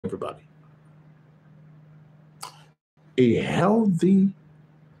everybody. A healthy,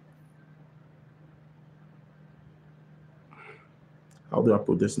 how do I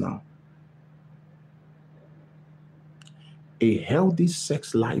put this now? A healthy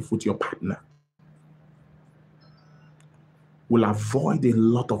sex life with your partner will avoid a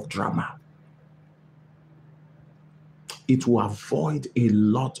lot of drama. It will avoid a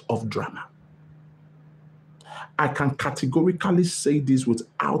lot of drama. I can categorically say this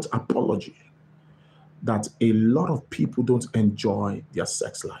without apology, that a lot of people don't enjoy their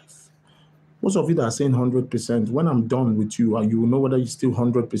sex life. Most of you that are saying 100%, when I'm done with you, you will know whether you're still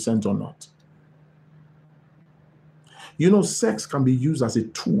 100% or not. You know, sex can be used as a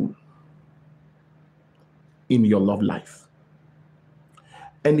tool in your love life.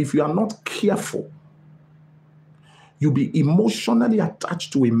 And if you are not careful, you'll be emotionally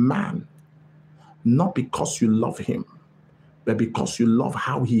attached to a man, not because you love him, but because you love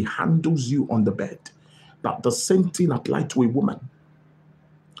how he handles you on the bed. That the same thing applies to a woman.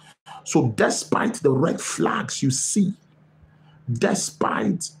 So despite the red flags you see,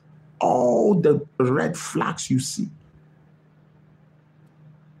 despite all the red flags you see,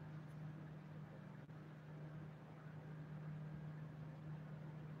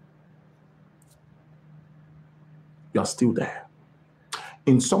 you are still there.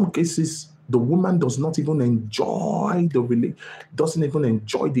 In some cases, the woman does not even enjoy doesn't even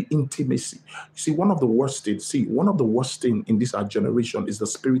enjoy the intimacy. You see, one of the worst things in this our generation is the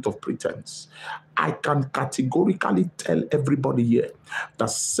spirit of pretense. I can categorically tell everybody here that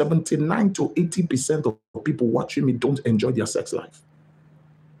 79 to 80% of people watching me don't enjoy their sex life.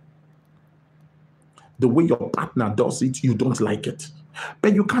 The way your partner does it, you don't like it.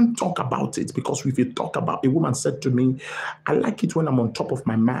 But you can't talk about it, because if you talk about, a woman said to me, I like it when I'm on top of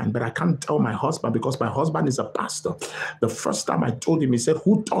my man, but I can't tell my husband because my husband is a pastor. The first time I told him, he said,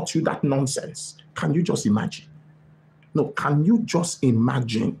 who taught you that nonsense? Can you just imagine? No, can you just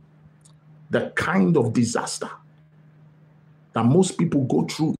imagine the kind of disaster that most people go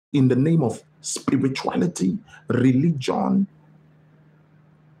through in the name of spirituality, religion?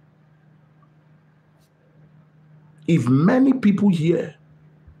 If many people here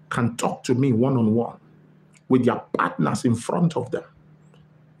can talk to me one-on-one with their partners in front of them,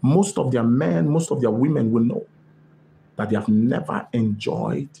 most of their men, most of their women will know that they have never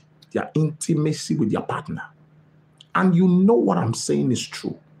enjoyed their intimacy with their partner. And you know what I'm saying is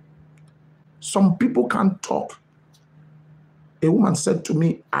true. Some people can't talk. A woman said to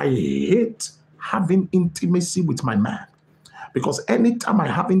me, I hate having intimacy with my man, because anytime I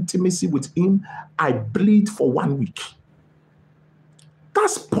have intimacy with him, I bleed for 1 week.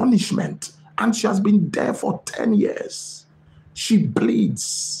 That's punishment. And she has been there for 10 years. She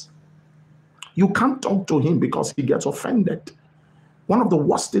bleeds. You can't talk to him because he gets offended. One of the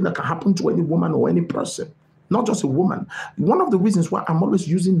worst things that can happen to any woman or any person, not just a woman. One of the reasons why I'm always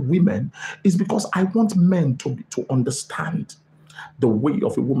using women is because I want men to understand the way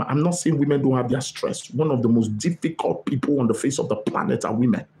of a woman. I'm not saying women don't have their stress. One of the most difficult people on the face of the planet are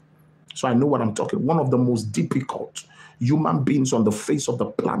women. So I know what I'm talking. One of the most difficult human beings on the face of the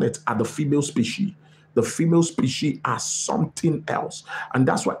planet are the female species. The female species are something else. And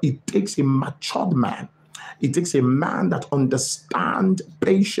that's why it takes a matured man. It takes a man that understands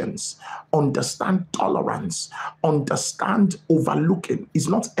patience, understands tolerance, understands overlooking. It's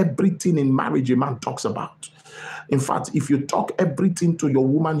not everything in marriage a man talks about. In fact, if you talk everything to your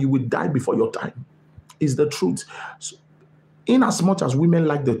woman, you will die before your time. It's the truth. So, in as much as women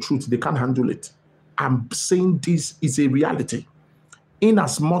like the truth, they can't handle it. I'm saying this is a reality. In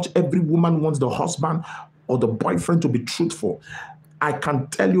as much every woman wants the husband or the boyfriend to be truthful, I can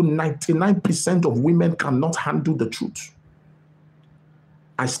tell you 99% of women cannot handle the truth.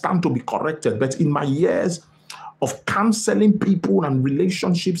 I stand to be corrected, but in my years of counseling people and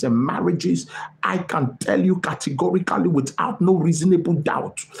relationships and marriages, I can tell you categorically without no reasonable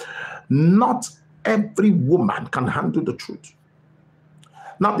doubt, not every woman can handle the truth.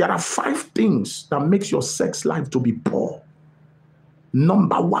 Now, there are 5 things that makes your sex life to be poor.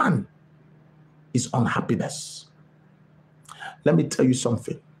 Number 1 is unhappiness. Let me tell you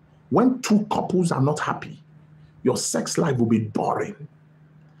something. When 2 couples are not happy, your sex life will be boring.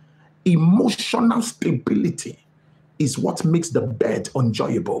 Emotional stability is what makes the bed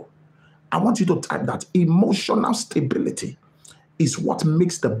enjoyable. I want you to type that. Emotional stability is what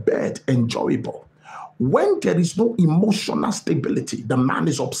makes the bed enjoyable. When there is no emotional stability, the man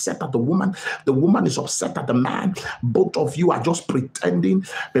is upset at the woman is upset at the man, both of you are just pretending,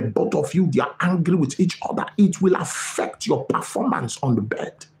 but both of you, they are angry with each other. It will affect your performance on the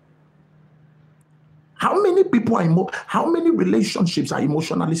bed. How many people how many relationships are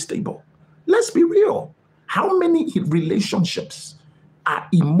emotionally stable? Let's be real. How many relationships are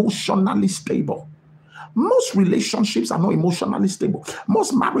emotionally stable? Most relationships are not emotionally stable.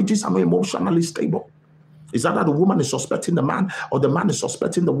 Most marriages are not emotionally stable. Is that the woman is suspecting the man or the man is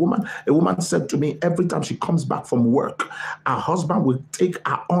suspecting the woman? A woman said to me, every time she comes back from work, her husband will take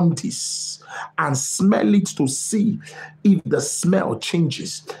her undies and smell it to see if the smell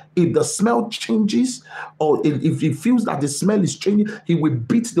changes. If the smell changes, or if he feels that the smell is changing, he will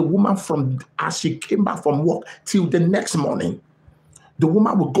beat the woman from as she came back from work till the next morning. The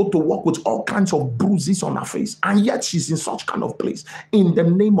woman will go to work with all kinds of bruises on her face, and yet she's in such kind of place in the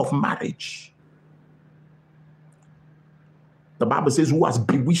name of marriage. The Bible says, who has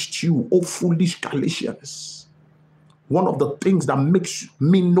bewitched you, O foolish Galatians? One of the things that makes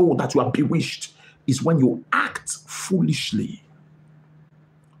me know that you are bewitched is when you act foolishly.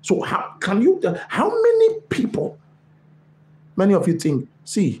 So how many people, many of you think,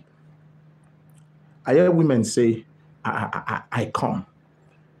 see, I hear women say, I've come.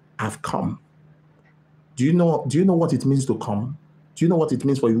 Do you know what it means to come? Do you know what it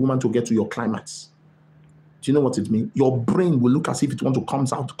means for a woman to get to your climax? Do you know what it means? Your brain will look as if it wants to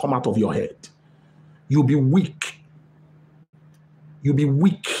come out of your head. You'll be weak. You'll be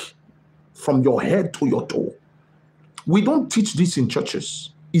weak from your head to your toe. We don't teach this in churches.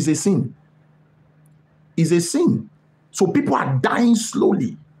 It's a sin. It's a sin. So people are dying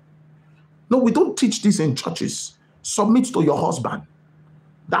slowly. No, we don't teach this in churches. Submit to your husband.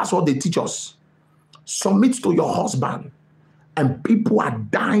 That's what they teach us. Submit to your husband. And people are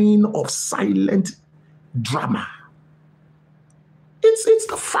dying of silent drama. It's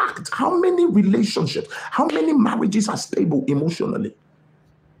the fact. How many relationships, how many marriages are stable emotionally?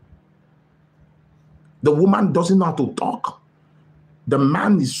 The woman doesn't know how to talk. The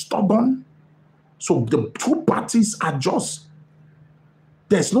man is stubborn. So the two parties are just,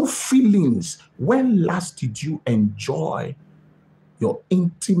 there's no feelings. When last did you enjoy your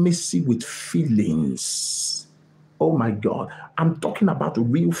intimacy with feelings? Oh my God, I'm talking about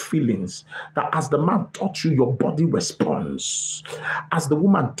real feelings. That as the man touch you, your body responds. As the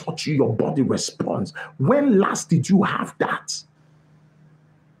woman touch you, your body responds. When last did you have that?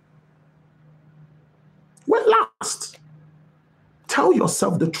 When last? Tell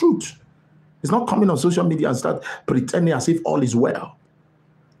yourself the truth. It's not coming on social media and start pretending as if all is well.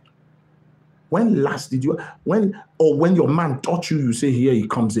 When last did you, when your man touch you, you say, here he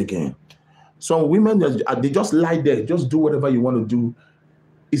comes again. Some women, they just lie there, just do whatever you want to do.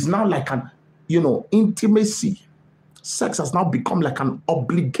 It's now like an, intimacy. Sex has now become like an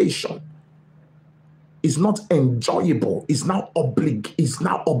obligation. It's not enjoyable. It's now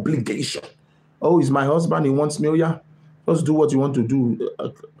obligation. Oh, he's my husband. He wants me. Oh, yeah. Just do what you want to do.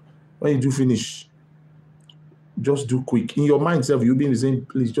 When you do finish, just do quick. In your mind, you'll be in the same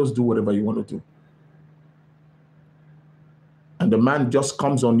place. Just do whatever you want to do. And the man just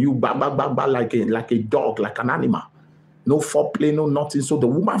comes on you, like a dog, like an animal. No foreplay, no nothing. So the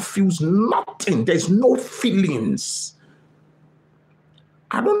woman feels nothing. There's no feelings.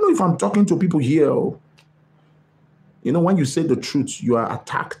 I don't know if I'm talking to people here. When you say the truth, you are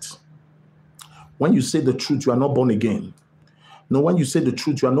attacked. When you say the truth, you are not born again. No, when you say the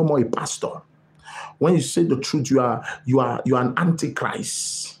truth, you are no more a pastor. When you say the truth, you are an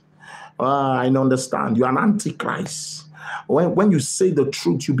antichrist. I understand. You are an antichrist. When you say the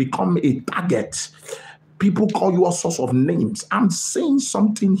truth, you become a target. People call you all sorts of names. I'm saying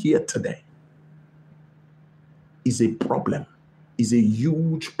something here today. It's a problem. It's a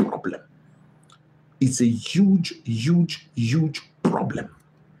huge problem. It's a huge, huge, huge problem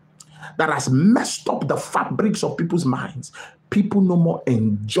that has messed up the fabrics of people's minds. People no more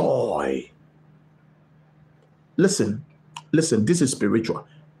enjoy. Listen, this is spiritual.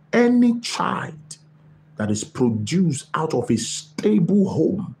 Any child that is produced out of a stable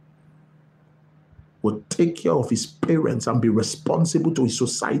home will take care of his parents and be responsible to his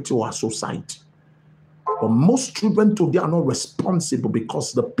society or her society. But most children today are not responsible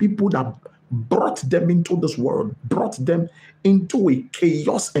because the people that brought them into this world brought them into a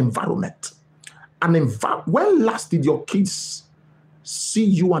chaos environment. And when last did your kids see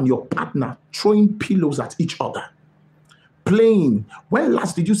you and your partner throwing pillows at each other? Playing. When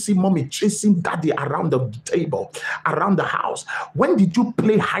last did you see mommy chasing daddy around the table, around the house? When did you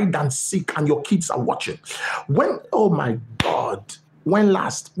play hide and seek and your kids are watching? Oh my God. When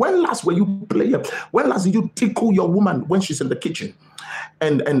last were you playing? When last did you tickle your woman when she's in the kitchen?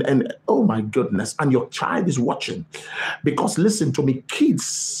 And oh my goodness, and your child is watching. Because listen to me,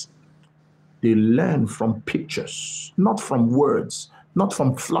 kids, they learn from pictures, not from words, not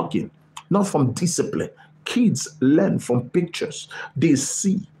from flogging. not from discipline. Kids learn from pictures. They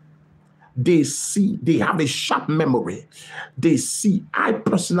see. They have a sharp memory. They see. I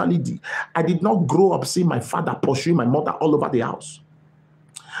personally, I did not grow up seeing my father pursuing my mother all over the house.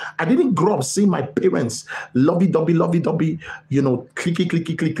 I didn't grow up seeing my parents lovey-dovey,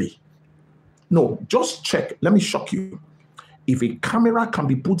 clicky. No, just check. Let me shock you. If a camera can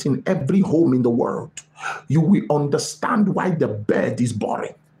be put in every home in the world, you will understand why the bed is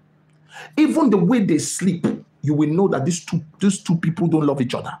boring. Even the way they sleep, you will know that these two people don't love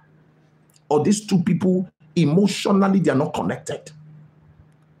each other. Or these two people, emotionally, they are not connected.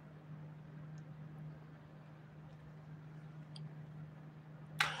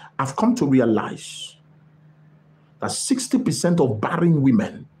 I've come to realize that 60% of barren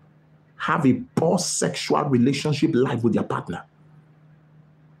women have a poor sexual relationship life with their partner.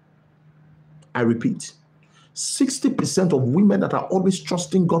 I repeat, 60% of women that are always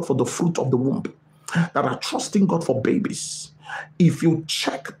trusting God for the fruit of the womb, that are trusting God for babies, if you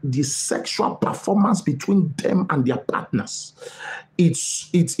check the sexual performance between them and their partners,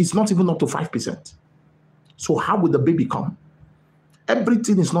 it's not even up to 5%. So how will the baby come?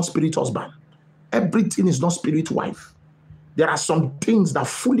 Everything is not spirit husband. Everything is not spirit wife. There are some things that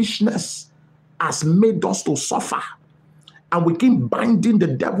foolishness has made us to suffer. And we keep binding the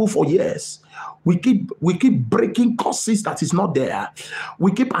devil for years. We keep breaking curses that is not there.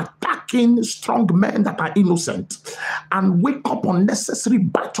 We keep attacking strong men that are innocent and wake up unnecessary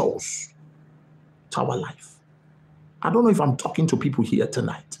battles to our life. I don't know if I'm talking to people here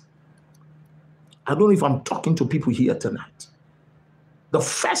tonight. The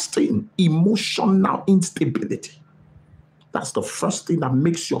first thing, emotional instability. That's the first thing that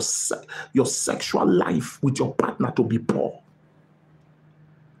makes your sexual life with your partner to be poor.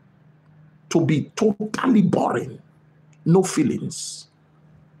 To be totally boring. No feelings.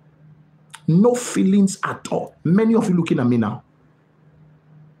 No feelings at all. Many of you looking at me now,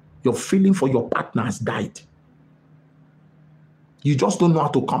 your feeling for your partner has died. You just don't know how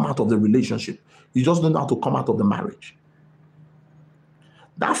to come out of the relationship. You just don't know how to come out of the marriage.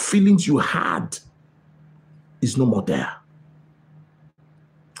 That feelings you had is no more there.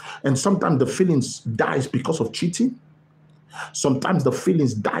 And sometimes the feelings dies because of cheating. Sometimes the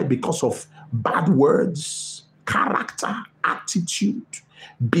feelings die because of bad words, character, attitude,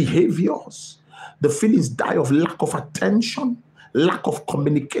 behaviors. The feelings die of lack of attention, lack of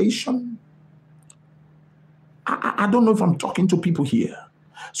communication. I don't know if I'm talking to people here.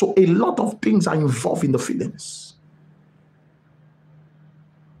 So a lot of things are involved in the feelings.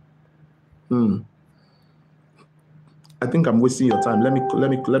 I think I'm wasting your time. Let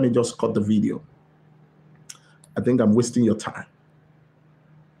me just cut the video. I think I'm wasting your time.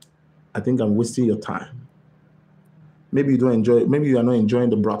 Maybe you don't enjoy, maybe you are not enjoying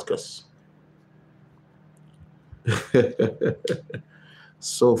the broadcast.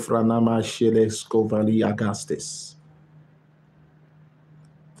 So Franama Shele Scovali Agastes.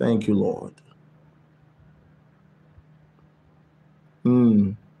 Thank you, Lord.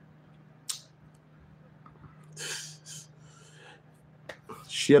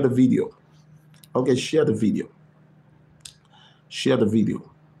 Share the video. Okay, share the video. Share the video.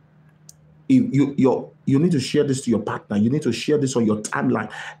 You need to share this to your partner. You need to share this on your timeline.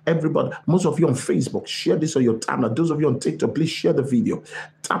 Everybody, most of you on Facebook, share this on your timeline. Those of you on TikTok, please share the video.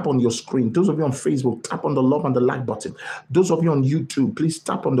 Tap on your screen. Those of you on Facebook, tap on the love and the like button. Those of you on YouTube, please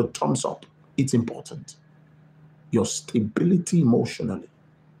tap on the thumbs up. It's important. Your stability emotionally.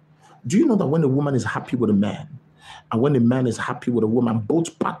 Do you know that when a woman is happy with a man and when a man is happy with a woman,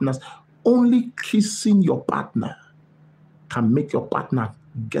 both partners, only kissing your partner can make your partner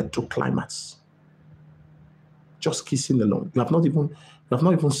get to climax. Just kissing alone. You have not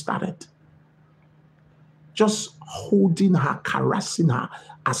even started. Just holding her, caressing her,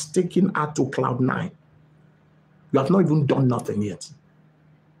 has taken her to cloud 9. You have not even done nothing yet.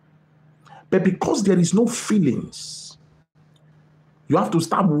 But because there is no feelings, you have to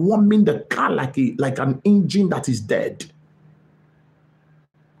start warming the car like an engine that is dead.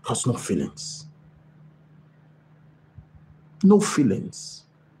 Because no feelings. No feelings.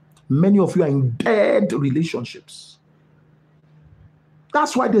 Many of you are in dead relationships.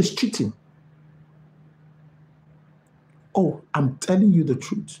 That's why there's cheating. Oh, I'm telling you the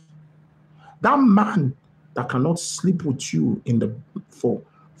truth. That man that cannot sleep with you for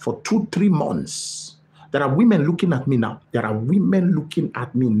 2-3 months. There are women looking at me now.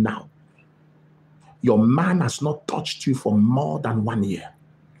 Your man has not touched you for more than 1 year.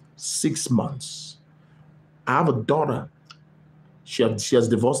 6 months. I have a daughter. She has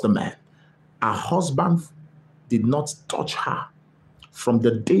divorced the man. Her husband did not touch her From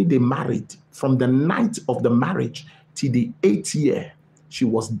the day they married, from the night of the marriage till the 8th year, she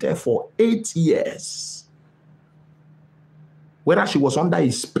was there for 8 years. Whether she was under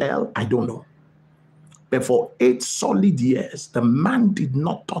a spell, I don't know. But for 8 solid years, the man did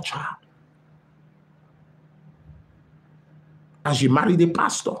not touch her. And she married a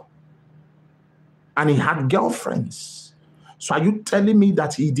pastor. And he had girlfriends. So are you telling me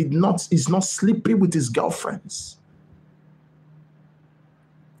that he's not sleeping with his girlfriends?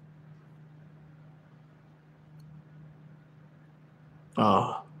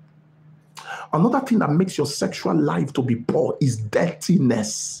 Another thing that makes your sexual life to be poor is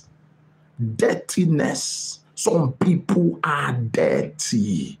dirtiness. Dirtiness. Some people are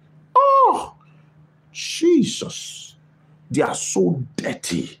dirty. Oh, Jesus. They are so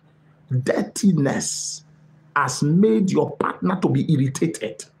dirty. Dirtiness has made your partner to be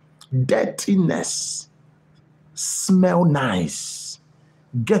irritated. Dirtiness. Smell nice.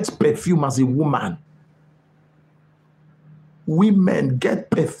 Get perfume as a woman. Women, get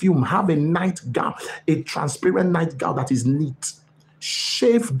perfume. Have a nightgown, a transparent nightgown that is neat.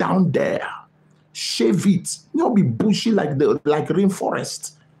 Shave down there. Shave it. Don't be bushy like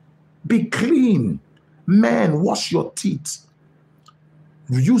rainforest. Be clean. Men, wash your teeth.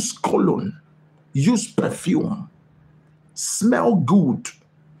 Use cologne. Use perfume. Smell good.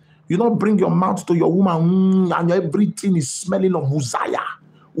 You don't bring your mouth to your woman and everything is smelling of Uzziah.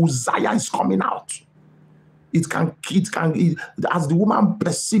 Uzziah is coming out. It can, as the woman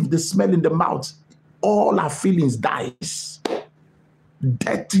perceives the smell in the mouth, all her feelings dies.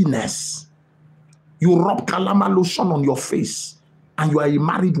 Dirtiness. You rub calama lotion on your face and you are a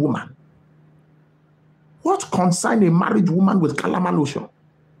married woman. What concern a married woman with calama lotion?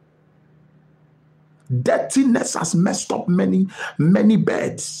 Dirtiness has messed up many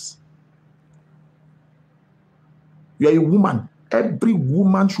beds. You are a woman. Every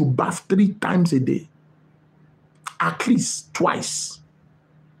woman should bath 3 times a day. At least twice.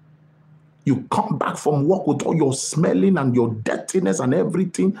 You come back from work with all your smelling and your dirtiness and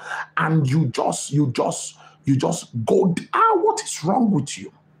everything, and you just go. What is wrong with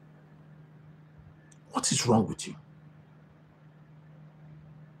you? What is wrong with you?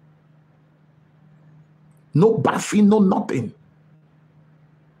 No bathing, no nothing.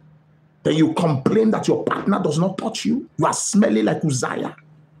 Then you complain that your partner does not touch you. You are smelling like Uzziah.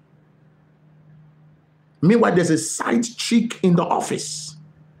 Meanwhile, there's a side chick in the office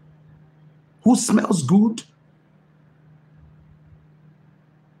who smells good.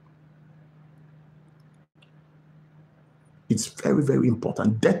 It's very, very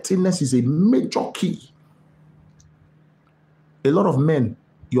important. Dirtiness is a major key. A lot of men,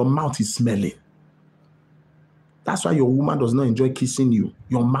 your mouth is smelling. That's why your woman does not enjoy kissing you.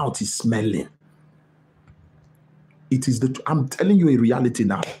 Your mouth is smelling. It is I'm telling you a reality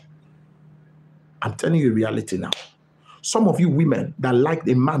now. I'm telling you a reality now. Some of you women that like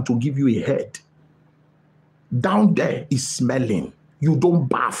a man to give you a head, down there is smelling. You don't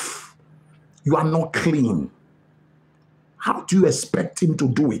bath. You are not clean. How do you expect him to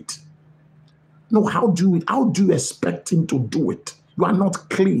do it? No, how do you expect him to do it? You are not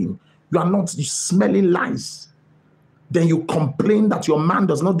clean. You are not smelling nice. Then you complain that your man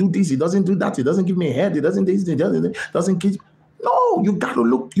does not do this, he doesn't do that, he doesn't give me a head, he doesn't do this, he doesn't kiss. No, you gotta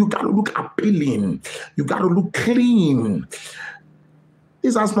look appealing. You gotta look clean.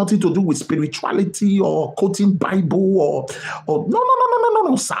 This has nothing to do with spirituality or quoting Bible or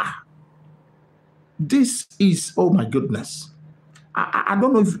no, sir. This is, oh my goodness. I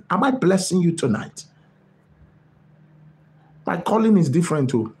don't know am I blessing you tonight? My calling is different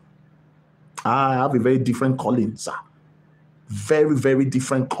too. I have a very different calling, sir. Very, very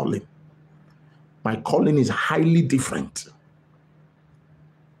different calling. My calling is highly different.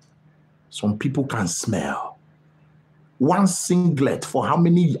 Some people can smell. One singlet for how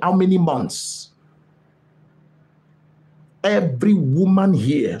many months? Every woman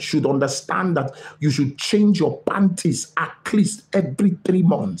here should understand that you should change your panties at least every 3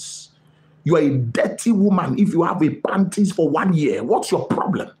 months. You are a dirty woman if you have a panties for 1 year. What's your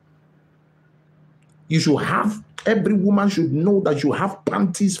problem? Every woman should know that you have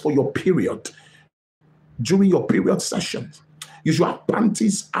panties for your period during your period sessions. You should have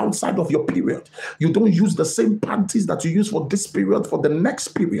panties outside of your period. You don't use the same panties that you use for this period for the next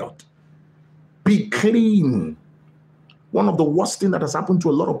period. Be clean. One of the worst things that has happened to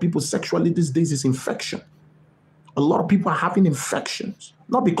a lot of people sexually these days is infection. A lot of people are having infections,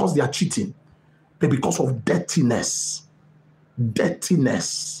 not because they are cheating, but because of dirtiness.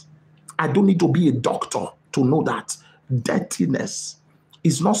 Dirtiness. I don't need to be a doctor to know that. Dirtiness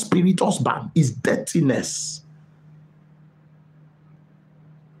is not spirit husband, it's dirtiness.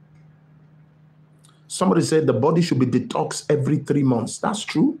 Somebody said the body should be detoxed every 3 months. That's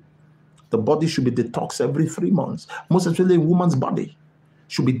true. The body should be detoxed every 3 months. Most especially a woman's body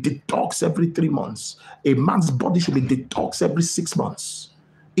should be detoxed every 3 months. A man's body should be detoxed every 6 months.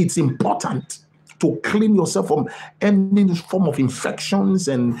 It's important to clean yourself from any form of infections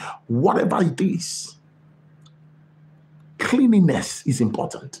and whatever it is. Cleanliness is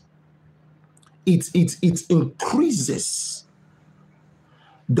important. It increases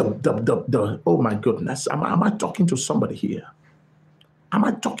the oh my goodness. Am I talking to somebody here? Am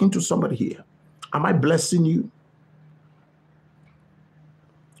I talking to somebody here? Am I blessing you?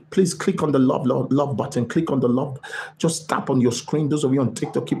 Please click on the love button. Click on the love. Just tap on your screen. Those of you on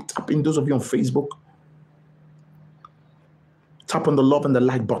TikTok, keep tapping. Those of you on Facebook, tap on the love and the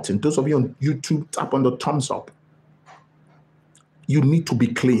like button. Those of you on YouTube, tap on the thumbs up. You need to be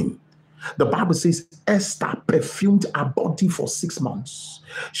clean. The Bible says Esther perfumed her body for 6 months.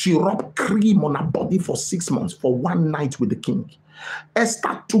 She rubbed cream on her body for 6 months for one night with the king.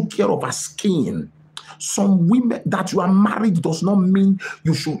 Esther took care of her skin. Some women that you are married does not mean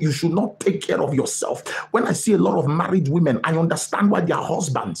you should not take care of yourself. When I see a lot of married women, I understand why their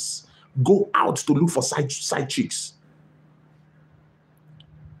husbands go out to look for side chicks.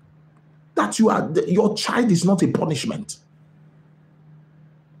 That your child is not a punishment.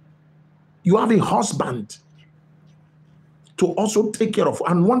 You have a husband to also take care of.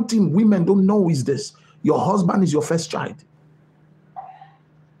 And one thing women don't know is this: your husband is your first child.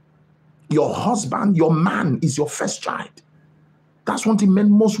 Your husband, your man is your first child. That's one thing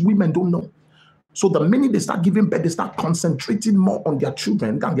most women don't know. So the minute they start giving birth, they start concentrating more on their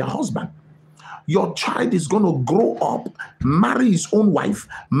children than their husband. Your child is going to grow up, marry his own wife,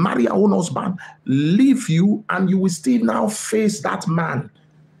 marry her own husband, leave you, and you will still now face that man.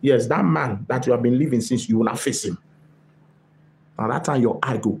 Yes, that man that you have been living since, you will not face him. Now that time your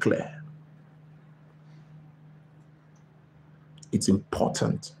eye go clear. It's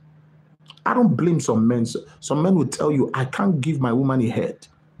important. I don't blame some men. Some men will tell you, I can't give my woman a head.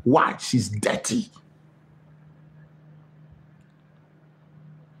 Why? She's dirty.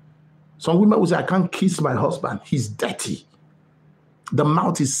 Some women will say, I can't kiss my husband. He's dirty. The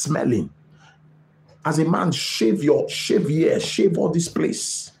mouth is smelling. As a man, shave here, shave all this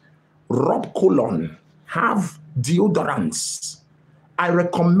place. Rub cologne. Have deodorants. I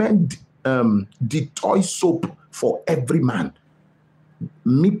recommend Dettol soap for every man.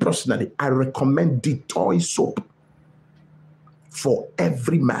 Me personally, I recommend Dettol soap for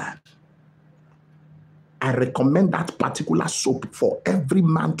every man. I recommend that particular soap for every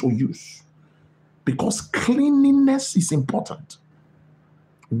man to use, because cleanliness is important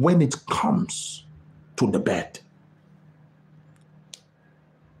when it comes to the bed.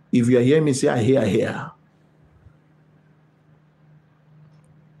 If you hear me say, I hear.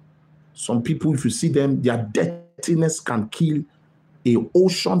 Some people, if you see them, their dirtiness can kill an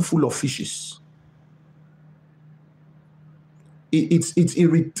ocean full of fishes. It's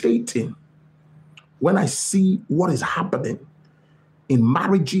irritating when I see what is happening in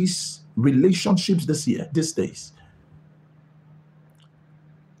marriages, relationships these days.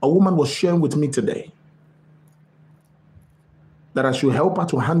 A woman was sharing with me today that I should help her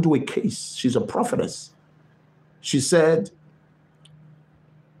to handle a case. She's a prophetess. She said,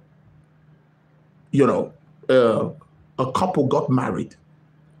 a couple got married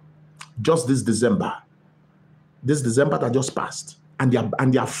just this December that just passed, and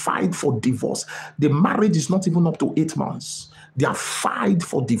they are filed for divorce. The marriage is not even up to 8 months. They are filed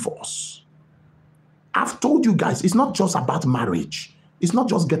for divorce. I've told you guys, it's not just about marriage. It's not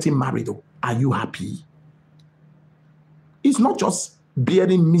just getting married. Are you happy? It's not just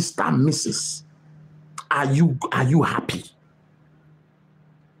bearing Mr. and Mrs. Are you happy?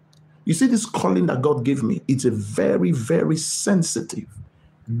 You see, this calling that God gave me, it's a very, very sensitive,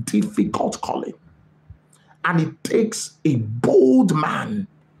 difficult calling. And it takes a bold man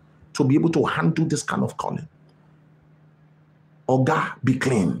to be able to handle this kind of calling. Oga, be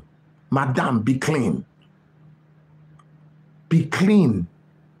clean. Madam, be clean. Be clean.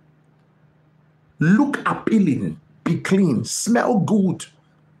 Look appealing. Be clean. Smell good.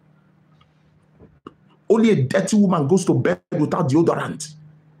 Only a dirty woman goes to bed without deodorant.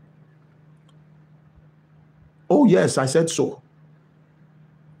 Oh, yes, I said so.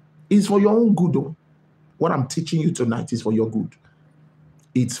 It's for your own good, though. What I'm teaching you tonight is for your good.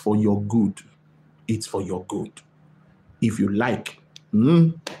 It's for your good. It's for your good. If you like,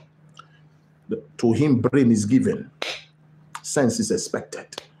 to him brain is given. Sense is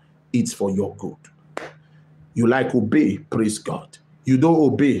expected. It's for your good. You like obey, praise God. You don't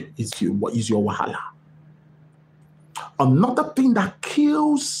obey, it's your wahala. Another thing that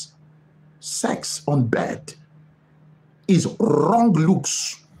kills sex on bed is wrong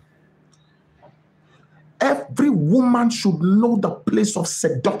looks. Every woman should know the place of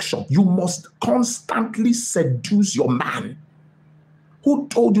seduction. You must constantly seduce your man. Who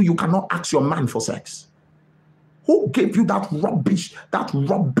told you you cannot ask your man for sex? Who gave you that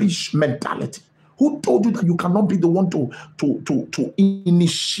rubbish mentality? Who told you that you cannot be the one to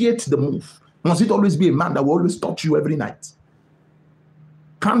initiate the move? Must it always be a man that will always touch you every night?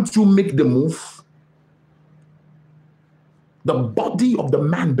 Can't you make the move? The body of the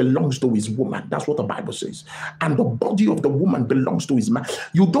man belongs to his woman. That's what the Bible says. And the body of the woman belongs to his man.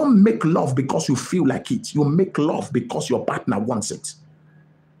 You don't make love because you feel like it. You make love because your partner wants it.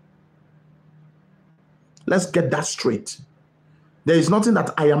 Let's get that straight. There is nothing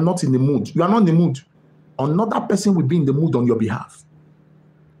that I am not in the mood. You are not in the mood. Another person will be in the mood on your behalf.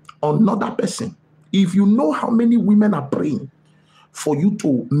 Another person. If you know how many women are praying for you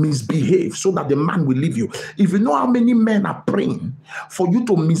to misbehave so that the man will leave you, if you know how many men are praying for you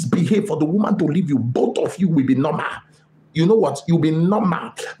to misbehave, for the woman to leave you, both of you will be normal. You know what? You'll be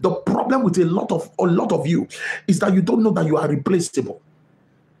normal. The problem with a lot of you is that you don't know that you are replaceable.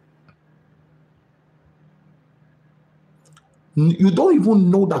 You don't even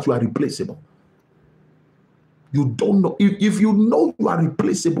know that you are replaceable. You don't know. If you know you are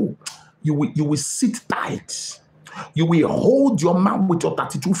replaceable, you will sit tight. You will hold your man with your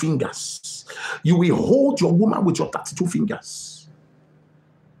 32 fingers. You will hold your woman with your 32 fingers.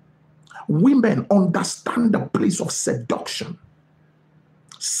 Women understand the place of seduction.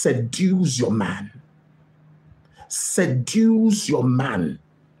 Seduce your man. Seduce your man.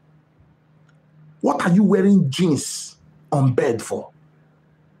 What are you wearing jeans on bed for?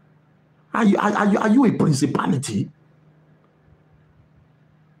 Are you a principality?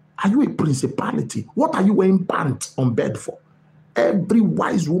 Are you a principality? What are you wearing pants on bed for? Every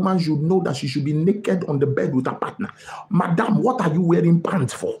wise woman should know that she should be naked on the bed with her partner. Madam, what are you wearing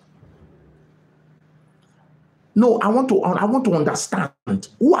pants for? No, I want to understand.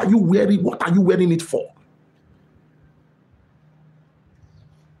 Who are you wearing? What are you wearing it for?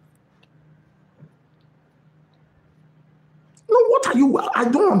 No, what are you? I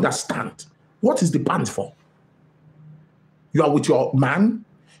don't understand. What is the pants for? You are with your man.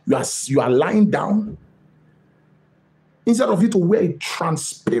 You are lying down. Instead of you to wear a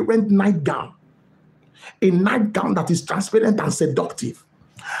transparent nightgown, a nightgown that is transparent and seductive.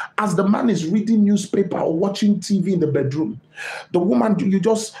 As the man is reading newspaper or watching TV in the bedroom, the woman,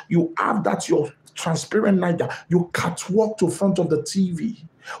 you have that your transparent nightgown. You catwalk to front of the TV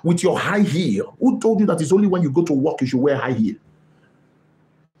with your high heel. Who told you that it's only when you go to work you should wear high heel?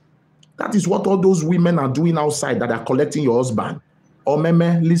 That is what all those women are doing outside that are collecting your husband. Oh,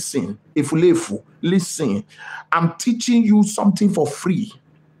 meme, listen. Efulefu, listen. I'm teaching you something for free.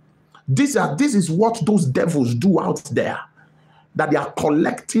 This is what those devils do out there. That they are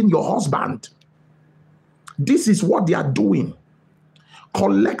collecting your husband. This is what they are doing.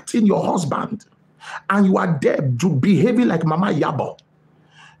 Collecting your husband. And you are there behaving like Mama Yabo.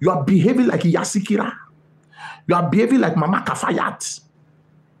 You are behaving like Yasikira. You are behaving like Mama Kafayat.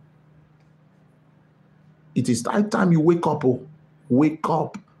 It is time you wake up. Oh. Wake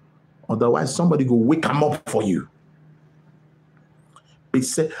up. Otherwise, somebody will wake them up for you. They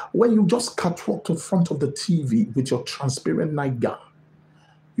say, when you just catwalk to front of the TV with your transparent nightgown,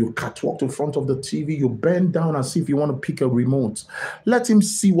 you catwalk to front of the TV, you bend down and see if you want to pick a remote. Let him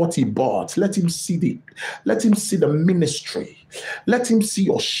see what he bought. Let him see the ministry. Let him see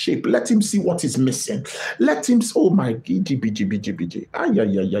your shape. Let him see what is missing. Let him see, oh my GBG.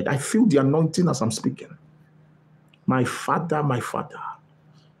 I feel the anointing as I'm speaking. My father.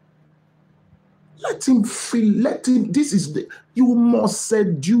 Let him feel, you must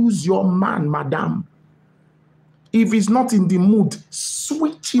seduce your man, madam. If he's not in the mood,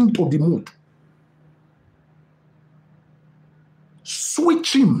 switch him to the mood.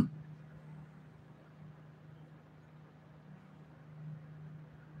 Switch him.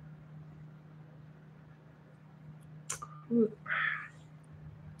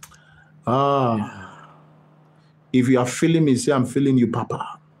 If you are feeling me, say, I'm feeling you,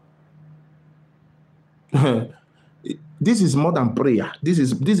 Papa. This is more than prayer. This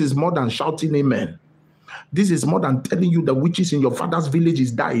is more than shouting amen. This is more than telling you the witches in your father's village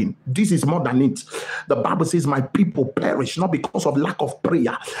is dying. This is more than it. The Bible says, my people perish, not because of lack of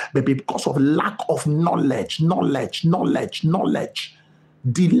prayer, but because of lack of knowledge.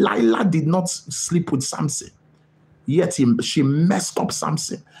 Delilah did not sleep with Samson. Yet she messed up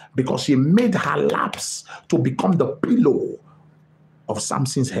Samson because she made her laps to become the pillow of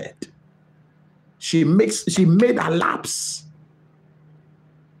Samson's head. She made her laps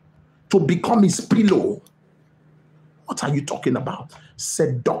to become his pillow. What are you talking about?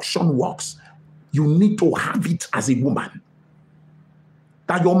 Seduction works. You need to have it as a woman.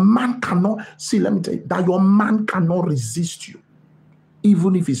 That your man cannot, see, let me tell you, that your man cannot resist you,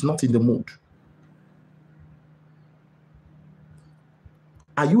 even if he's not in the mood.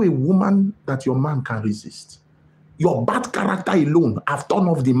 Are you a woman that your man can resist? Your bad character alone have turned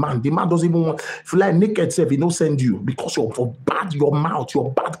off the man. The man doesn't even want, if you like naked self, he don't send you because you're for bad, your mouth,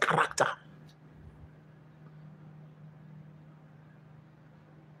 your bad character.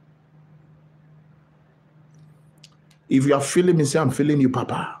 If you are feeling me, say, I'm feeling you,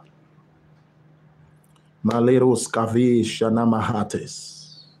 Papa. Maleros kave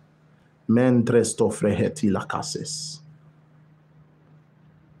shanamahates. Mentres tofreheti lakases.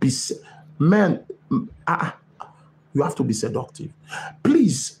 Men, you have to be seductive.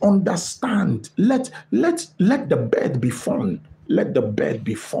 Please understand. Let the bed be fun. Let the bed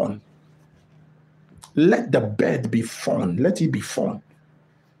be fun. Let the bed be fun. Let it be fun.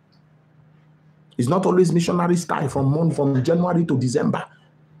 It's not always missionary style from January to December.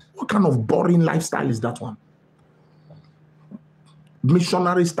 What kind of boring lifestyle is that one?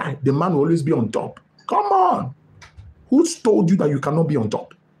 Missionary style. The man will always be on top. Come on. Who's told you that you cannot be on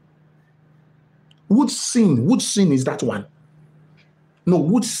top? Which sin is that one? No,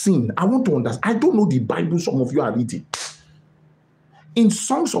 which sin? I want to understand. I don't know the Bible some of you are reading. In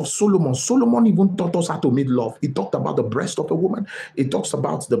Songs of Solomon, Solomon even taught us how to make love. He talked about the breast of a woman. He talks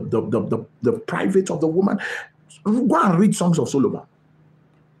about the private of the woman. Go and read Songs of Solomon.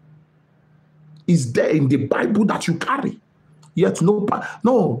 It's there in the Bible that you carry. Yet no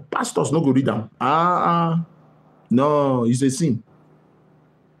pastors no go read them. No, it's a sin.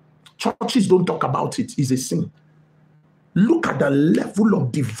 Churches don't talk about it. It's a sin. Look at the level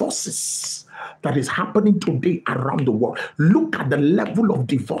of divorces that is happening today around the world. Look at the level of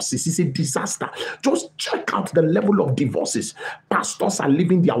divorces. It's a disaster. Just check out the level of divorces. Pastors are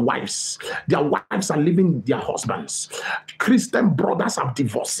leaving their wives. Their wives are leaving their husbands. Christian brothers are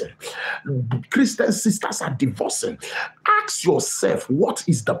divorcing. Christian sisters are divorcing. Ask yourself, what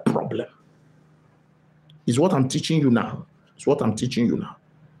is the problem? Is what I'm teaching you now. It's what I'm teaching you now.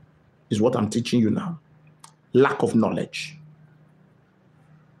 Is what I'm teaching you now. Lack of knowledge.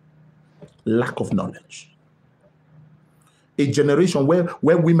 Lack of knowledge. A generation where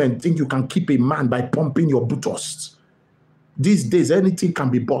women think you can keep a man by pumping your buttocks. These days, anything can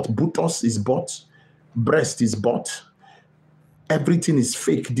be bought. Buttocks is bought. Breast is bought. Everything is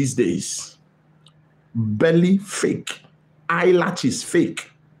fake these days. Belly, fake. Eyelashes, fake.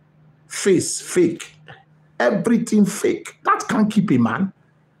 Face, fake. Everything fake. That can't keep a man.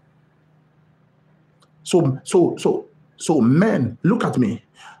 So men, look at me.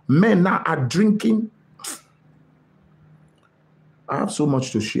 Men now are drinking. I have so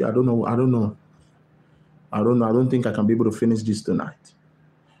much to share. I don't know. I don't think I can be able to finish this tonight.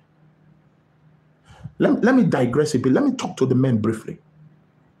 Let me digress a bit. Let me talk to the men briefly.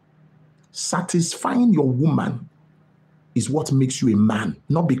 Satisfying your woman is what makes you a man,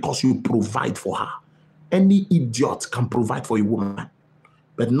 not because you provide for her. Any idiot can provide for a woman,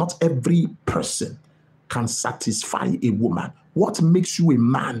 but not every person can satisfy a woman. What makes you a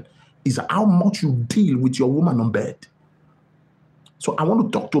man is how much you deal with your woman on bed. So I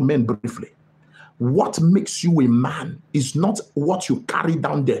want to talk to men briefly. What makes you a man is not what you carry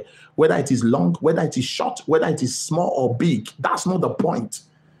down there, whether it is long, whether it is short, whether it is small or big. That's not the point.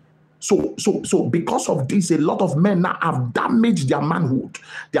 So because of this, a lot of men now have damaged their manhood.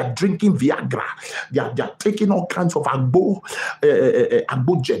 They are drinking Viagra. They are taking all kinds of agbo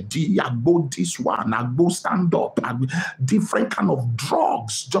jedi, agbo this one, agbo stand up, different kind of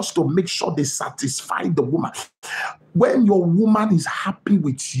drugs just to make sure they satisfy the woman. When your woman is happy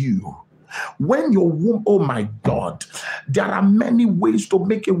with you, when your woman, oh my God, there are many ways to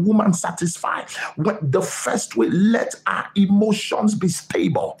make a woman satisfied. The first way, let her emotions be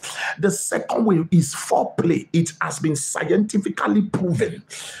stable. The second way is foreplay. It has been scientifically proven.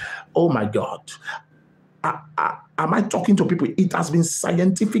 Oh my God. Am I talking to people? It has been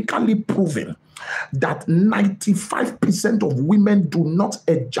scientifically proven that 95% of women do not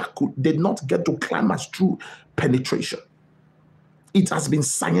ejaculate, they not get to climax through penetration. It has been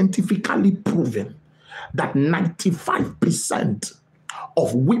scientifically proven that 95%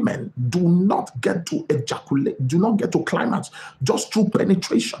 of women do not get to ejaculate, do not get to climax just through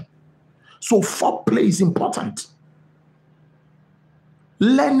penetration. So foreplay is important.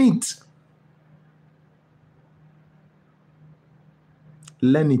 Learn it.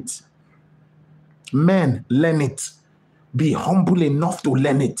 Learn it. Men, learn it. Be humble enough to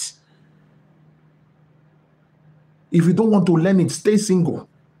learn it. If you don't want to learn it, stay single.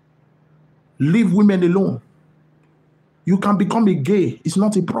 Leave women alone. You can become a gay. It's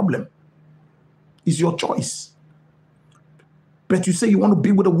not a problem. It's your choice. But you say you want to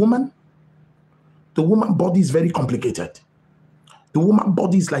be with a woman? The woman body is very complicated. The woman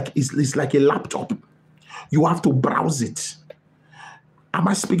body is like a laptop. You have to browse it. Am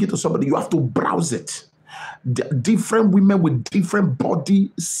I speaking to somebody? You have to browse it. Different women with different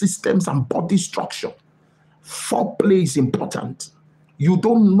body systems and body structure. Foreplay is important. You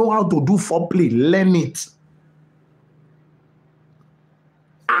don't know how to do foreplay, learn it.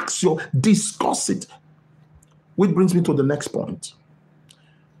 Discuss it. Which brings me to the next point.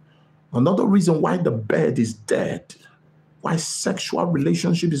 Another reason why the bed is dead, why sexual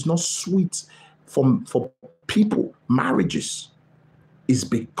relationship is not sweet for people, marriages, is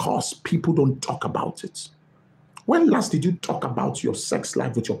because people don't talk about it. When last did you talk about your sex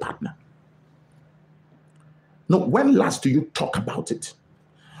life with your partner? No, when last do you talk about it?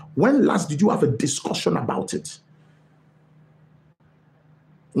 When last did you have a discussion about it?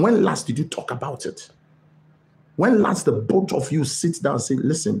 When last did you talk about it? When last the both of you sit down and say,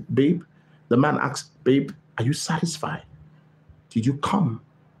 listen, babe, the man asks, babe, are you satisfied? Did you come?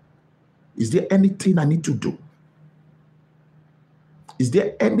 Is there anything I need to do? Is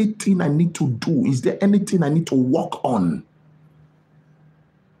there anything I need to do? Is there anything I need to work on?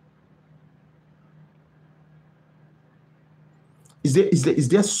 Is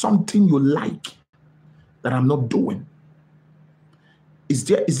there something you like that I'm not doing? Is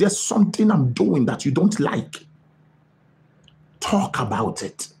there something I'm doing that you don't like? Talk about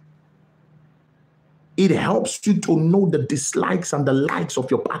it. It helps you to know the dislikes and the likes of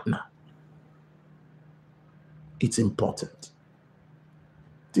your partner. It's important.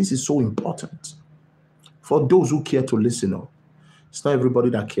 This is so important. For those who care to listen, it's not everybody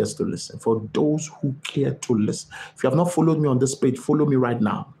that cares to listen. For those who care to listen. If you have not followed me on this page, follow me right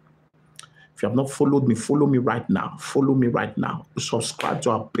now. If you have not followed me, follow me right now. Follow me right now. Subscribe to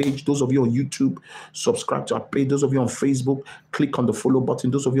our page. Those of you on YouTube, subscribe to our page. Those of you on Facebook, click on the follow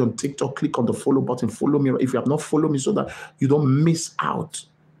button. Those of you on TikTok, click on the follow button. Follow me if you have not followed me so that you don't miss out.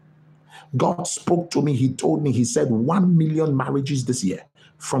 God spoke to me. He told me, he said 1 million marriages this year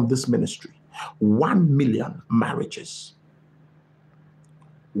from this ministry. 1 million marriages.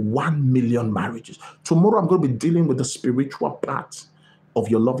 1 million marriages. Tomorrow I'm going to be dealing with the spiritual part of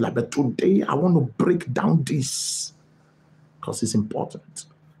your love life. But today I want to break down this because it's important.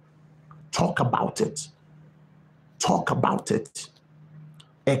 Talk about it. Talk about it.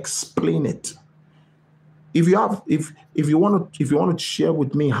 Explain it. If you want to share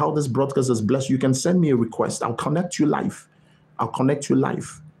with me how this broadcast has blessed you, you can send me a request. I'll connect you live. I'll connect you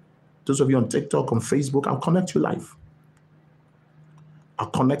live. Those of you on TikTok, on Facebook, I'll connect you live. I'll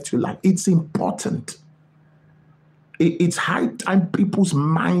connect you live. It's important. It's high time people's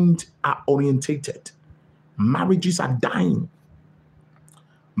minds are orientated. Marriages are dying.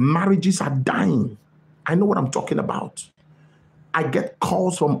 Marriages are dying. I know what I'm talking about. I get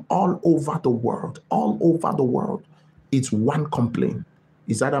calls from all over the world. All over the world. It's one complaint.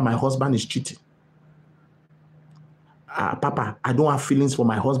 It's either my husband is cheating. Papa, I don't have feelings for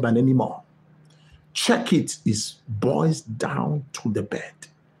my husband anymore. Check it. It boils down to the bed.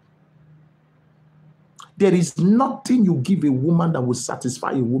 There is nothing you give a woman that will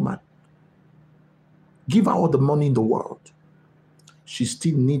satisfy a woman. Give her all the money in the world. She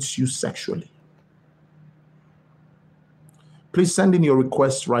still needs you sexually. Please send in your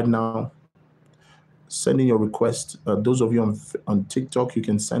requests right now. Send in your request. Those of you on TikTok, you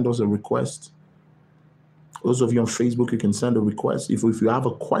can send us a request. Those of you on Facebook, you can send a request. If you have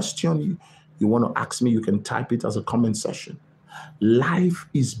a question you want to ask me, you can type it as a comment section. Life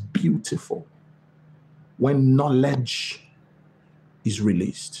is beautiful when knowledge is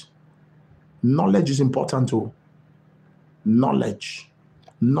released. Knowledge is important too. Knowledge.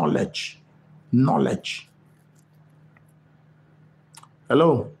 Knowledge. Knowledge.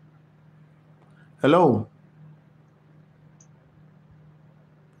 Hello. Hello.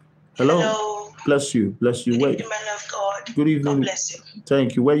 Hello. Hello. Bless you. Bless you. Good evening, man of God. Good evening. God bless you.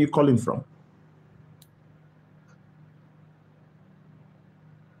 Thank you. Where are you calling from?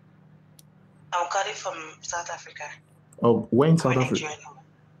 I'm calling from South Africa. Oh, where in South Africa?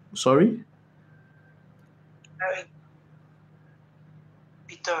 Sorry?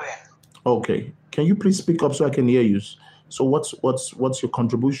 Victoria. Okay. Can you please speak up so I can hear you? So what's your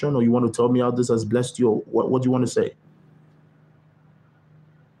contribution, or you want to tell me how this has blessed you? Or what do you want to say?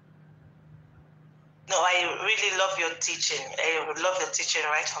 No, I really love your teaching. I love your teaching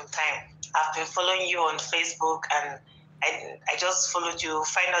right from time. I've been following you on Facebook, and I just followed you.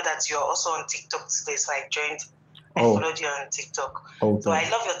 Find out that you're also on TikTok today, so I joined. I Oh. followed you on TikTok. Oh, So I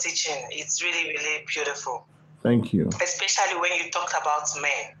thanks. love your teaching. It's really, really beautiful. Thank you. Especially when you talked about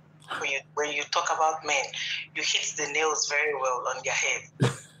men. When you talk about men, you hit the nails very well on their head.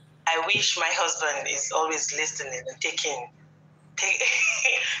 I wish my husband is always listening and taking.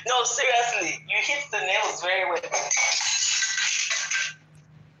 No, seriously, you hit the nails very well.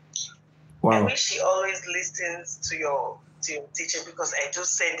 Wow. I wish he always listens to your teaching, because I do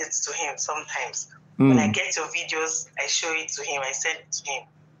send it to him sometimes. When I get your videos, I show it to him. I send it to him.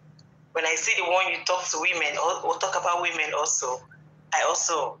 When I see the one you talk to women or talk about women also, I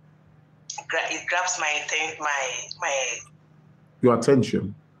also it grabs your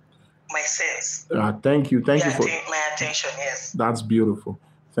attention. My sense. Thank you. Thank you for my attention. Yes. That's beautiful.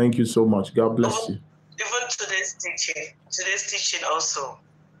 Thank you so much. God bless you. Even today's teaching also,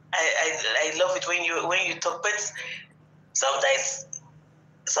 I love it when you talk, but sometimes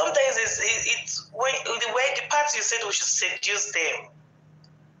it's when the way the part you said we should seduce them.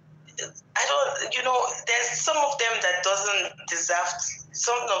 I don't, there's some of them that doesn't deserve.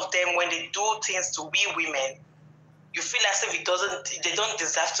 Some of them, when they do things to we women, you feel as if they don't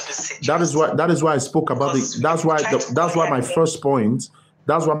deserve to be seduced. That is why I spoke about it. That's why my first point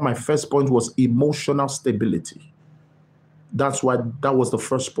was emotional stability. That's why that was the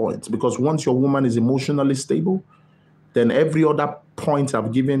first point. Because once your woman is emotionally stable, then every other point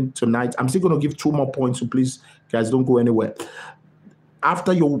I've given tonight, I'm still going to give 2 more points, so please, guys, don't go anywhere.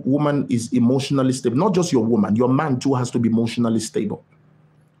 After your woman is emotionally stable, not just your woman, your man too has to be emotionally stable.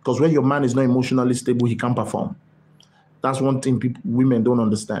 Because when your man is not emotionally stable, he can't perform. That's one thing women don't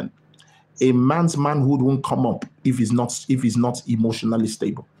understand. A man's manhood won't come up if he's not emotionally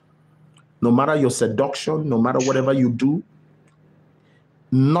stable. No matter your seduction, no matter whatever you do,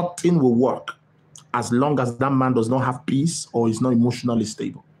 nothing will work as long as that man does not have peace or is not emotionally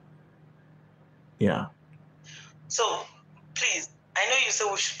stable. Yeah. So, please, I know you said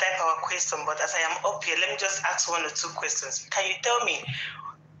we should type our question, but as I am up here, let me just ask 1 or 2 questions. Can you tell me,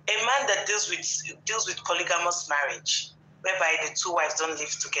 a man that deals with polygamous marriage, whereby the 2 wives don't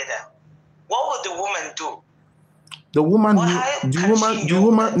live together, what would the woman do? The woman,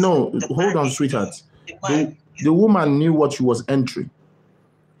 hold on, sweetheart. The woman knew what she was entering.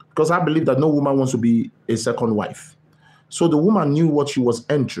 Because I believe that no woman wants to be a second wife. So the woman knew what she was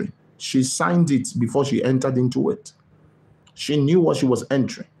entering. She signed it before she entered into it. She knew what she was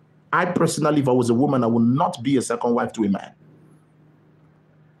entering. I personally, if I was a woman, I would not be a second wife to a man.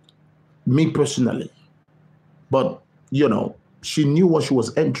 Me personally. But, she knew what she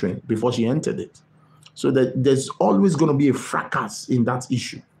was entering before she entered it. So that there's always going to be a fracas in that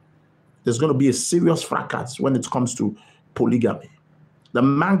issue. There's going to be a serious fracas when it comes to polygamy. The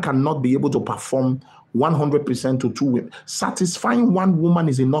man cannot be able to perform 100% to 2 women. Satisfying 1 woman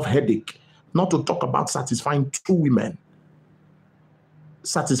is enough headache, not to talk about satisfying 2 women.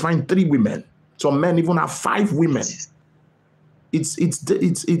 Satisfying 3 women. Some men even have 5 women. It's suicidal.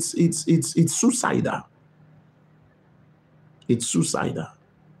 It's suicidal.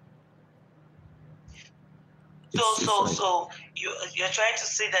 So you're trying to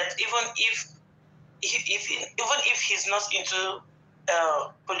say that even if he's not into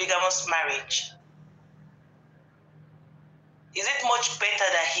polygamous marriage, is it much better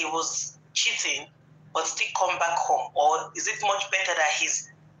that he was cheating but still come back home, or is it much better that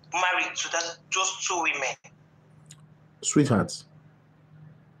he's married to those 2 women? Sweetheart,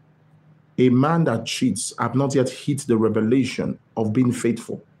 a man that cheats have not yet hit the revelation of being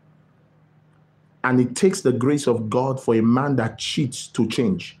faithful. And it takes the grace of God for a man that cheats to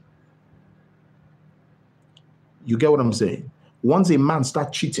change. You get what I'm saying? Once a man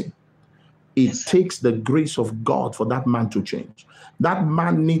starts cheating, it takes the grace of God for that man to change. That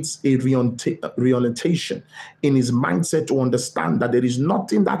man needs a reorientation in his mindset to understand that there is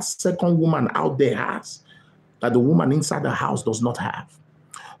nothing that second woman out there has that the woman inside the house does not have.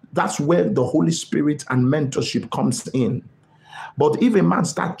 That's where the Holy Spirit and mentorship comes in. But if a man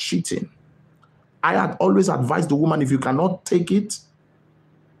starts cheating, I had always advised the woman, if you cannot take it,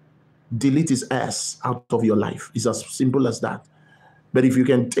 delete his ass out of your life. It's as simple as that. But if you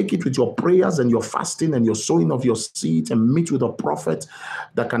can take it with your prayers and your fasting and your sowing of your seed and meet with a prophet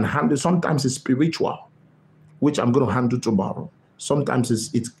that can handle, sometimes it's spiritual, which I'm going to handle tomorrow.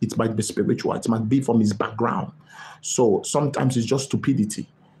 Sometimes it might be spiritual. It might be from his background. So sometimes it's just stupidity.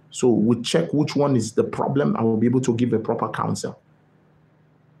 So we check which one is the problem and we'll be able to give a proper counsel.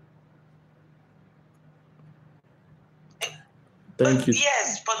 Thank you.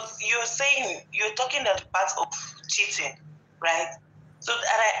 Yes, but you're talking about part of cheating, right? So, and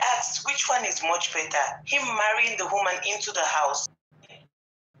I asked, which one is much better? Him marrying the woman into the house,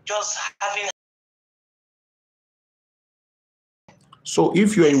 just having So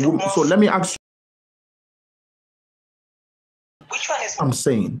if you're a woman, so let me ask you. Which one is? I'm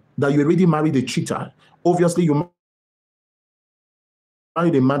saying that you already married a cheater. Obviously, you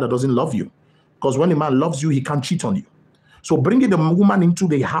married a man that doesn't love you. Because when a man loves you, he can't cheat on you. So bringing the woman into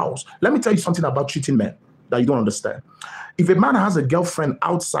the house. Let me tell you something about cheating men that you don't understand. If a man has a girlfriend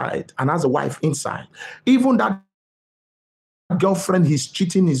outside and has a wife inside, even that girlfriend he's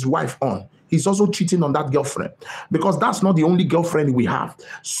cheating his wife on, he's also cheating on that girlfriend, because that's not the only girlfriend we have.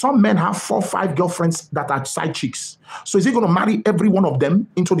 Some men have 4 or 5 girlfriends that are side chicks. So is he going to marry every one of them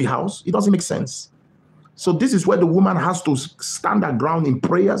into the house? It doesn't make sense. So this is where the woman has to stand her ground in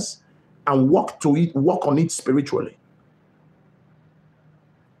prayers and work on it spiritually.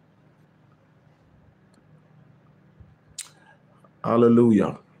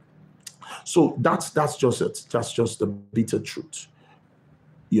 Hallelujah. So that's just it. That's just the bitter truth.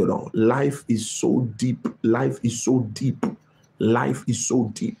 You know, life is so deep. Life is so deep. Life is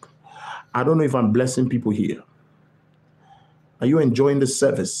so deep. I don't know if I'm blessing people here. Are you enjoying the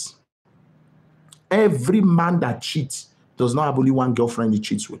service? Every man that cheats does not have only one girlfriend he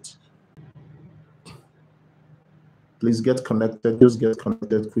cheats with. Please get connected. Just get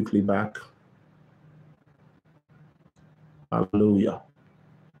connected quickly back. Hallelujah.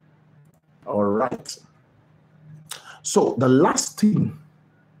 All right. So the last thing,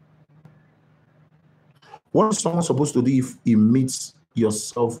 what is someone supposed to do if he meets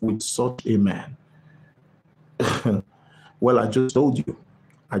yourself with such a man? Well, I just told you.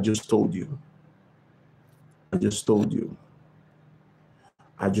 I just told you. I just told you.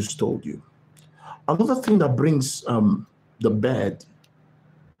 I just told you. Another thing that brings the bed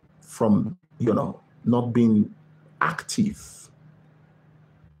from, not being active,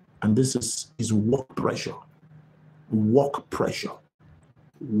 and this is work pressure. Work pressure.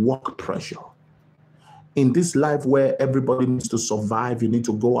 Work pressure. In this life where everybody needs to survive, you need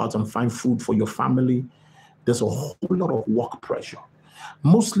to go out and find food for your family, there's a whole lot of work pressure,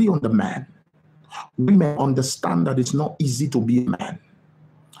 mostly on the man. Women understand that it's not easy to be a man.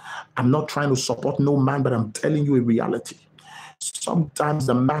 I'm not trying to support no man, but I'm telling you a reality. Sometimes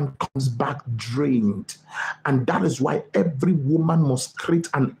the man comes back drained, and that is why every woman must create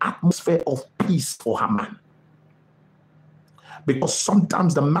an atmosphere of peace for her man. Because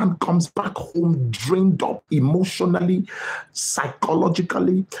sometimes the man comes back home drained up emotionally,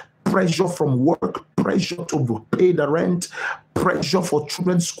 psychologically, pressure from work, pressure to pay the rent, pressure for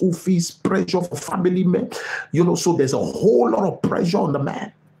children's school fees, pressure for family men. So there's a whole lot of pressure on the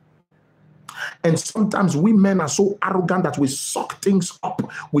man. And sometimes we men are so arrogant that we suck things up.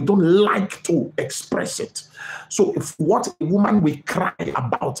 We don't like to express it. So if what a woman will cry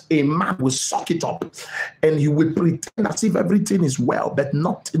about, a man will suck it up, and he will pretend as if everything is well, but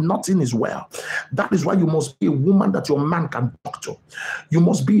nothing is well. That is why you must be a woman that your man can talk to. You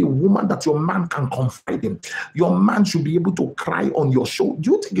must be a woman that your man can confide in. Your man should be able to cry on your shoulder.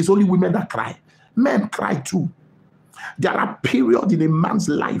 Do you think it's only women that cry? Men cry too. There are periods in a man's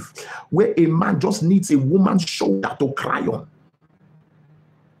life where a man just needs a woman's shoulder to cry on.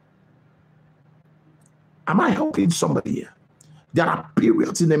 Am I helping somebody here? There are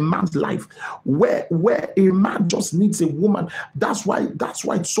periods in a man's life where a man just needs a woman. That's why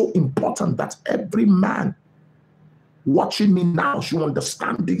it's so important that every man watching me now should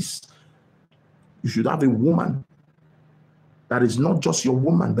understand this. You should have a woman that is not just your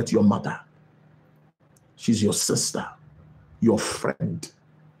woman, but your mother. She's your sister, your friend.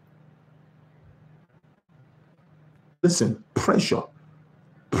 Listen, pressure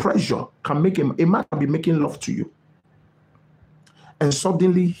can make a man can be making love to you, and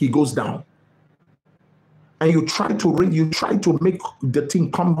suddenly he goes down. And you try to make the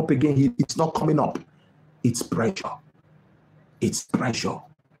thing come up again. It's not coming up. It's pressure. It's pressure.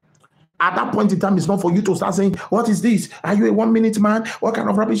 At that point in time, it's not for you to start saying, "What is this? Are you a 1 minute man? What kind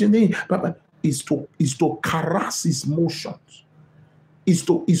of rubbish is this?" But is to caress his motions, is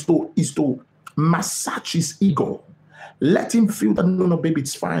to massage his ego. Let him feel that no, baby,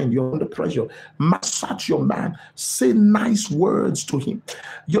 it's fine. You're under pressure. Massage your man. Say nice words to him.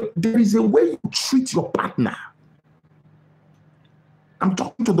 There is a way you treat your partner. I'm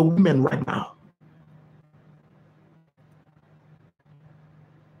talking to the women right now.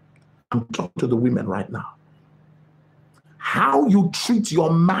 I'm talking to the women right now. How you treat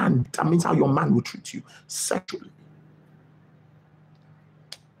your man determines how your man will treat you sexually.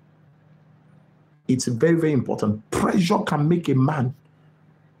 It's very, very important. Pressure can make a man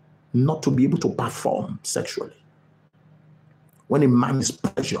not to be able to perform sexually. When a man is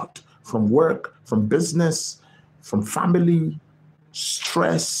pressured from work, from business, from family,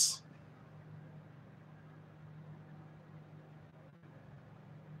 stress,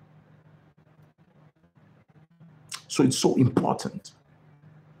 So it's so important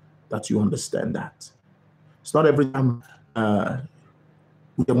that you understand that. It's not every time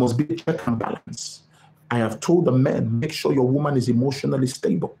there must be a check and balance. I have told the men, make sure your woman is emotionally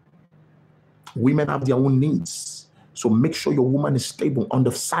stable. Women have their own needs. So make sure your woman is stable. On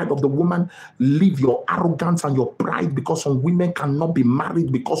the side of the woman, leave your arrogance and your pride, because some women cannot be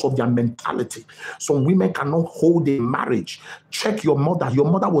married because of their mentality. Some women cannot hold a marriage. Check your mother. Your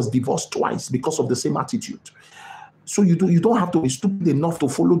mother was divorced twice because of the same attitude. So you don't have to be stupid enough to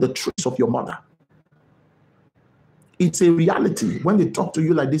follow the tricks of your mother. It's a reality. When they talk to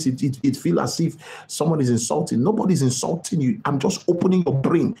you like this, it feels as if someone is insulting. Nobody's insulting you. I'm just opening your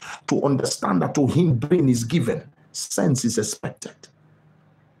brain to understand that to him, brain is given. Sense is expected.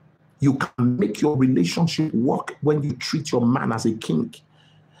 You can make your relationship work when you treat your man as a king.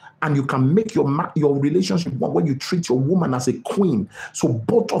 And you can make your relationship work when you treat your woman as a queen. So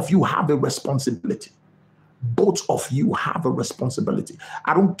both of you have a responsibility. Both of you have a responsibility.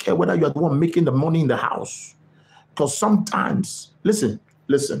 I don't care whether you're the one making the money in the house. Because sometimes, listen,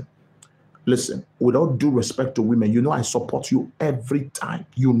 with all due respect to women, you know I support you every time.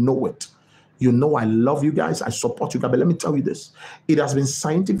 You know it. You know I love you guys. I support you guys. But let me tell you this. It has been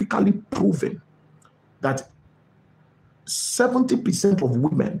scientifically proven that 70% of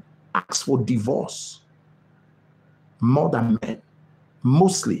women ask for divorce more than men,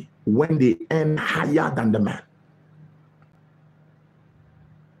 mostly when they earn higher than the man.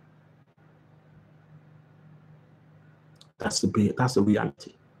 That's the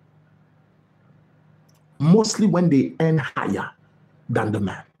reality. Mostly when they earn higher than the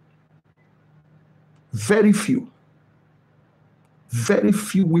man. Very few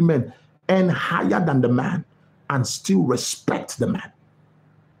women earn higher than the man and still respect the man.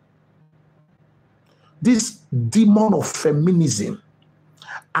 This demon of feminism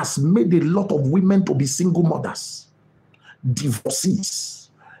has made a lot of women to be single mothers, divorcees.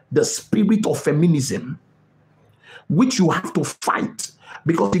 The spirit of feminism, which you have to fight,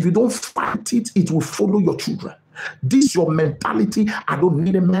 because if you don't fight it, it will follow your children. This your mentality. I don't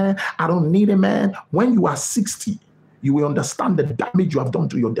need a man. I don't need a man. When you are 60, you will understand the damage you have done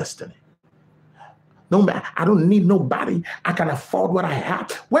to your destiny. No man, I don't need nobody. I can afford what I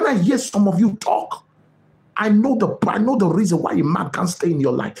have. When I hear some of you talk, I know the reason why a man can't stay in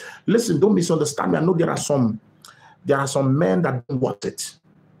your life. Listen, don't misunderstand me. I know there are some men that don't want it.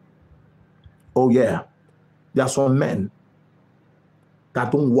 Oh yeah. There are some men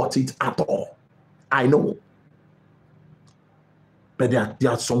that don't want it at all. I know. But there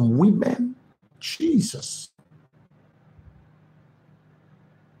are some women, Jesus.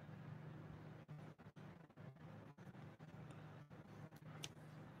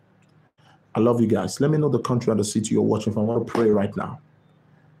 I love you guys. Let me know the country and the city you're watching from. I want to pray right now.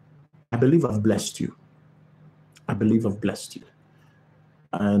 I believe I've blessed you. I believe I've blessed you.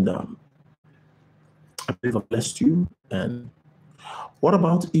 And I believe I've blessed you. And what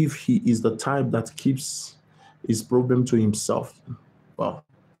about if he is the type that keeps his problem to himself? Well,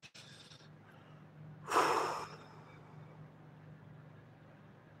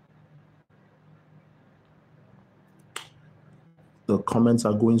 the comments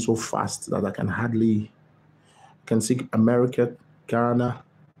are going so fast that I can see America, Ghana.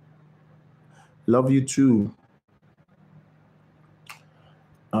 Love you too.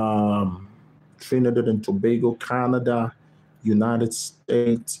 Trinidad and Tobago, Canada, United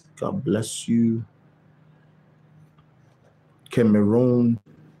States. God bless you. Cameroon,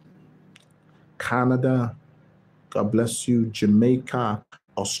 Canada. God bless you. Jamaica,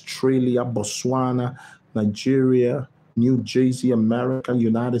 Australia, Botswana, Nigeria, New Jersey, America,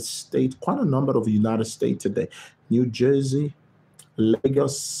 United States. Quite a number of United States today. New Jersey,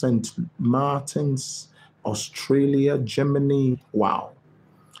 Lagos, St. Martins, Australia, Germany. Wow.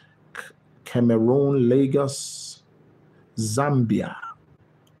 Cameroon, Lagos, Zambia,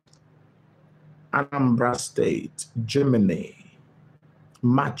 Anambra State, Germany,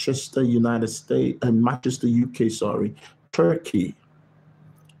 Manchester, United States, and Manchester, UK, sorry, Turkey,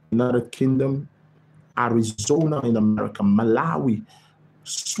 United Kingdom, Arizona in America, Malawi,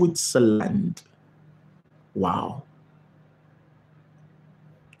 Switzerland. Wow.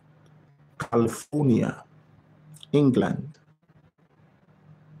 California, England.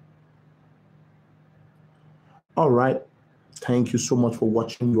 All right. Thank you so much for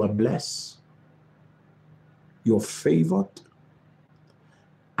watching. You are blessed. You're favored.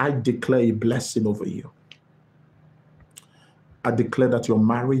 I declare a blessing over you. I declare that your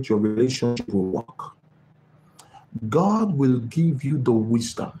marriage, your relationship will work. God will give you the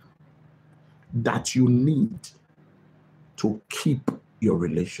wisdom that you need to keep your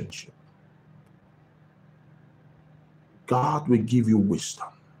relationship. God will give you wisdom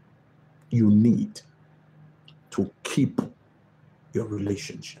you need to keep your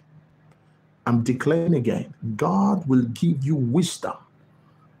relationship. I'm declaring again, God will give you wisdom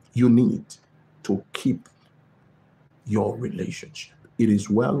you need to keep your relationship. It is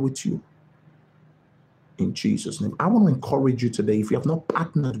well with you. In Jesus' name. I want to encourage you today, if you have not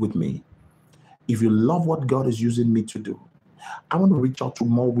partnered with me, if you love what God is using me to do, I want to reach out to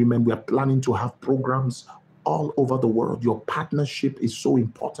more women. We are planning to have programs all over the world. Your partnership is so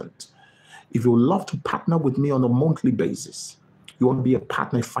important. If you would love to partner with me on a monthly basis, you want to be a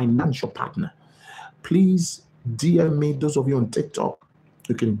partner, a financial partner, please DM me. Those of you on TikTok,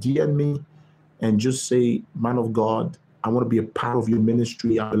 you can DM me and just say, man of God, I want to be a part of your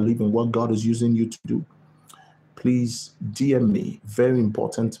ministry. I believe in what God is using you to do. Please DM me. Very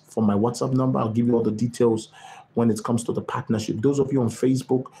important. For my WhatsApp number, I'll give you all the details when it comes to the partnership. Those of you on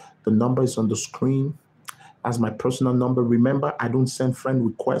Facebook, the number is on the screen as my personal number. Remember, I don't send friend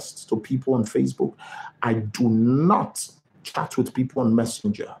requests to people on Facebook. I do not chat with people on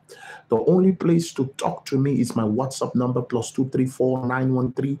Messenger. The only place to talk to me is my WhatsApp number, +234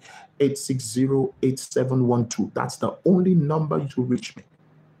 913 860 8712. That's the only number to reach me.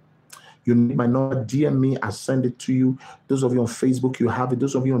 You need my number, DM me, I send it to you. Those of you on Facebook, you have it.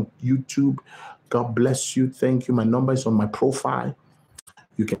 Those of you on YouTube, God bless you. Thank you. My number is on my profile.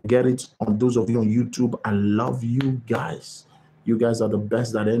 You can get it on those of you on YouTube. I love you guys. You guys are the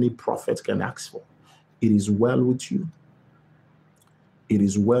best that any prophet can ask for. It is well with you. It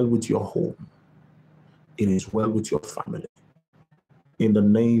is well with your home. It is well with your family. In the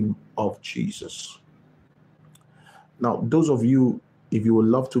name of Jesus. Now, those of you, if you would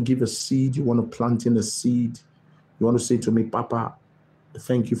love to give a seed, you want to plant in a seed, you want to say to me, Papa,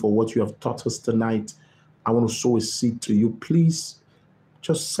 thank you for what you have taught us tonight. I want to sow a seed to you. Please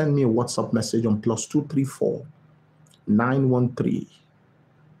just send me a WhatsApp message on +234 913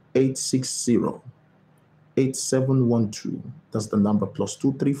 860 8712. That's the number,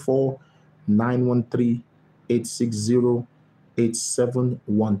 +234 913 860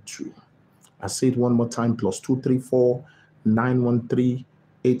 8712. I say it one more time, +234 913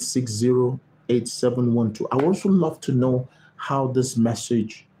 860 8712. I would also love to know how this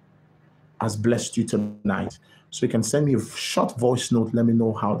message has blessed you tonight. So you can send me a short voice note. Let me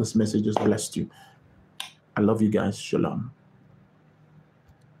know how this message has blessed you. I love you guys. Shalom.